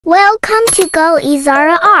Welcome to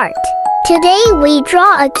Gul-e-ZahraArt. Today we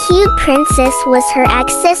draw a cute princess with her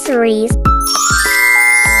accessories.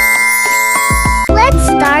 Let's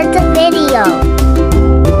start the video.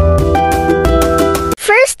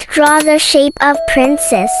 First, draw the shape of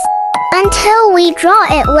princess. Until we draw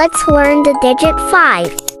it, let's learn the digit 5.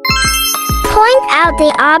 Point out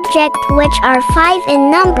the object which are 5 in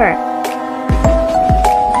number.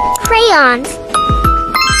 Crayons.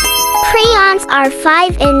 Crayons are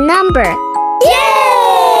 5 in number.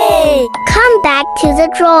 Yay! Come back to the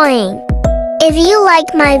drawing. If you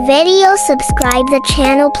like my video, subscribe the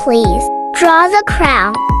channel please. Draw the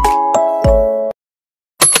crown.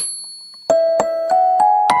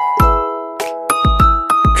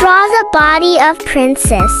 Draw the body of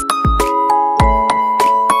princess.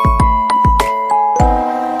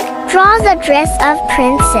 Draw the dress of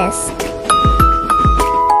princess.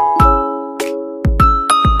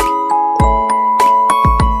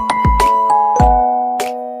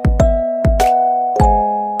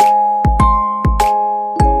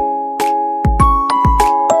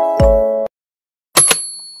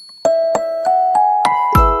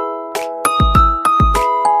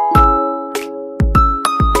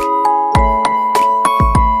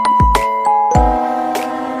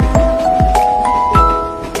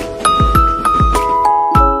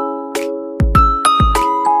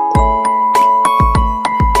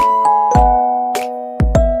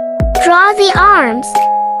 Draw the arms.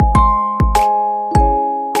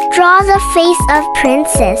 Draw the face of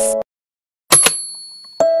princess.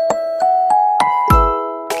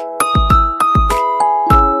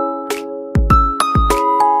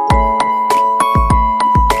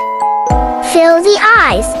 Fill the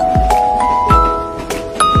eyes.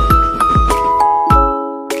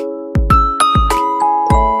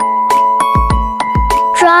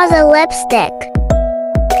 Draw the lipstick.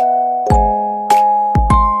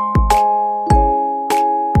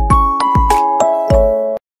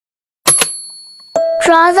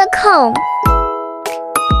 Draw the comb.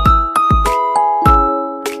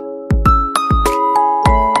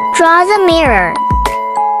 Draw the mirror.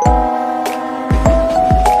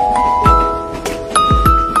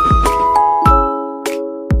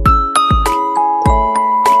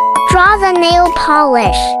 Draw the nail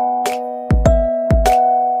polish.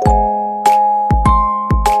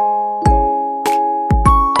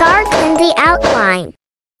 Darken the outline.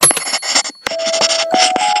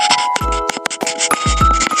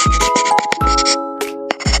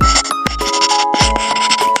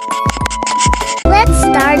 Let's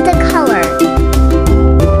start the color.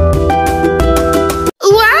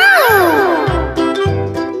 Wow!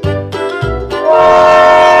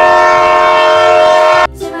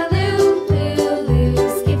 To my loo, loo, loo,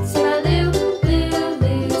 skip to my loo, loo,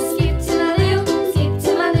 loo, skip to my loo, skip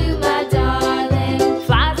to my loo, my darling.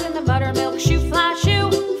 Flies in the buttermilk, shoe fly, shoe.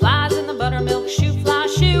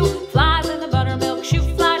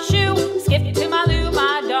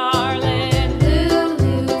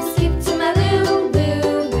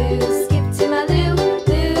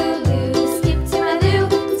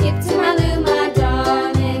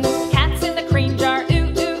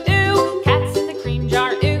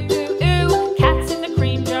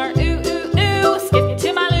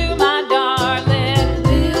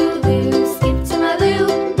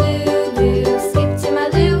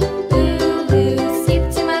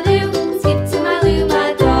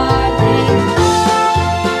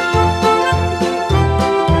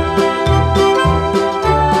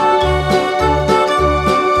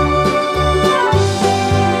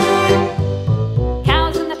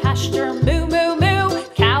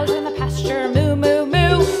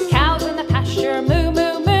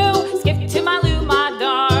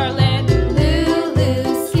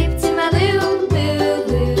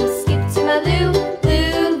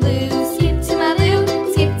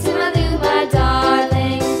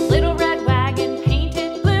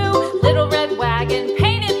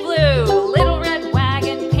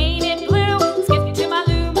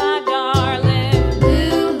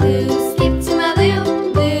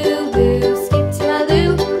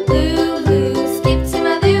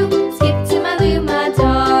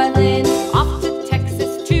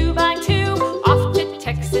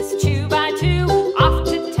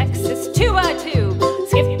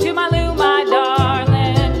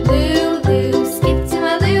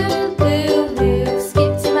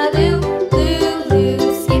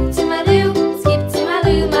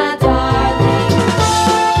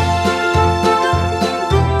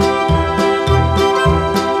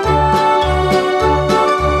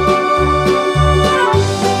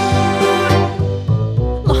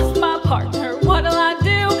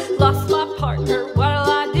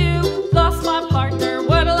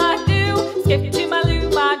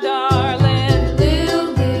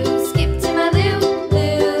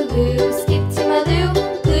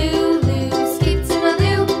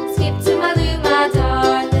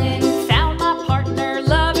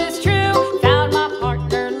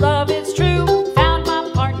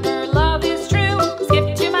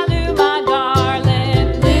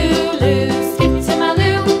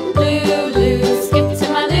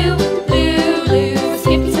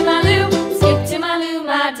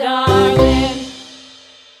 my darling.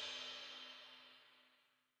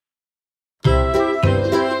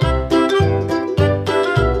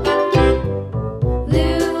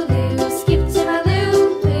 Lulu, skip to my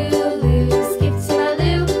Lou, Lulu, skip to my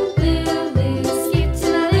Lou, Lulu, skip to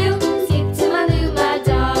my Lou, skip to my Lou, my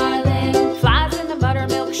darling. Flies in the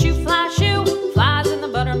buttermilk shoe, fly shoe. Flies in the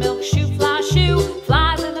buttermilk shoe, fly shoe.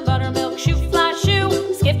 Flies in the buttermilk shoe, fly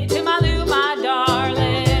shoe. Skip to my Lou, my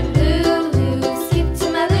darling. Lulu, skip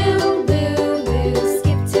to my Lou, Lulu,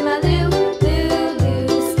 skip to my Lou,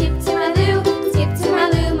 Lulu, skip to my Lou, skip to my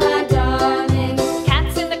Lou, my darling.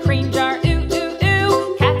 Cats in the cream jar, ooh ooh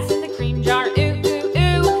ooh. Cats in the cream jar, ooh ooh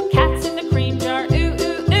ooh. Cats in the cream jar, ooh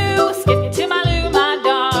ooh ooh. Skip to my Lou, my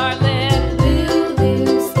darling.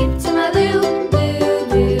 Lulu, skip to my Lou,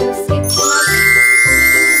 Lulu, skip to my Lou,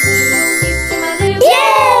 skip to my Lou.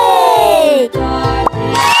 Yay!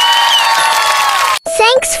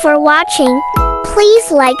 Thanks for watching.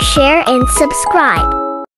 Please like, share, and subscribe.